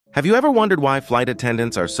Have you ever wondered why flight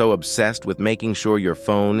attendants are so obsessed with making sure your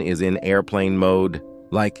phone is in airplane mode?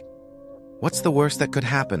 Like, what's the worst that could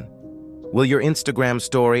happen? Will your Instagram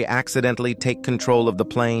story accidentally take control of the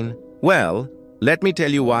plane? Well, let me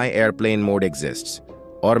tell you why airplane mode exists.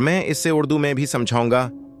 और मैं इसे उर्दू में भी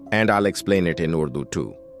समझाऊंगा, and I'll explain it in Urdu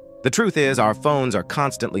too. The truth is, our phones are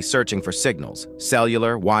constantly searching for signals,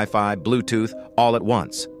 cellular, Wi-Fi, Bluetooth, all at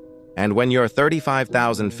once. And when you're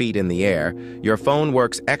 35,000 feet in the air, your phone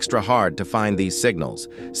works extra hard to find these signals,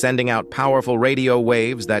 sending out powerful radio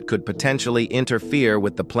waves that could potentially interfere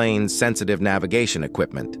with the plane's sensitive navigation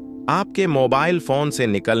equipment. आपके mobile phone से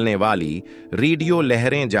निकलने वाली radio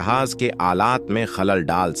लहरें जहाज के आलात में खलल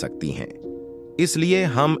डाल सकती हैं। इसलिए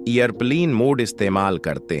हम एयरप्लेन मोड इस्तेमाल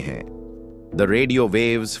करते हैं। The radio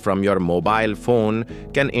waves from your mobile phone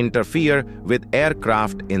can interfere with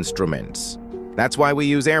aircraft instruments. That's why we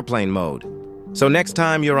use airplane mode. So next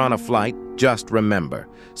time you're on a flight, just remember,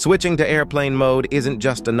 switching to airplane mode isn't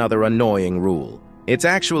just another annoying rule. It's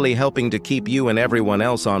actually helping to keep you and everyone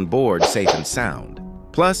else on board safe and sound.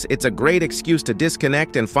 Plus, it's a great excuse to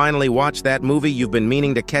disconnect and finally watch that movie you've been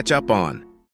meaning to catch up on.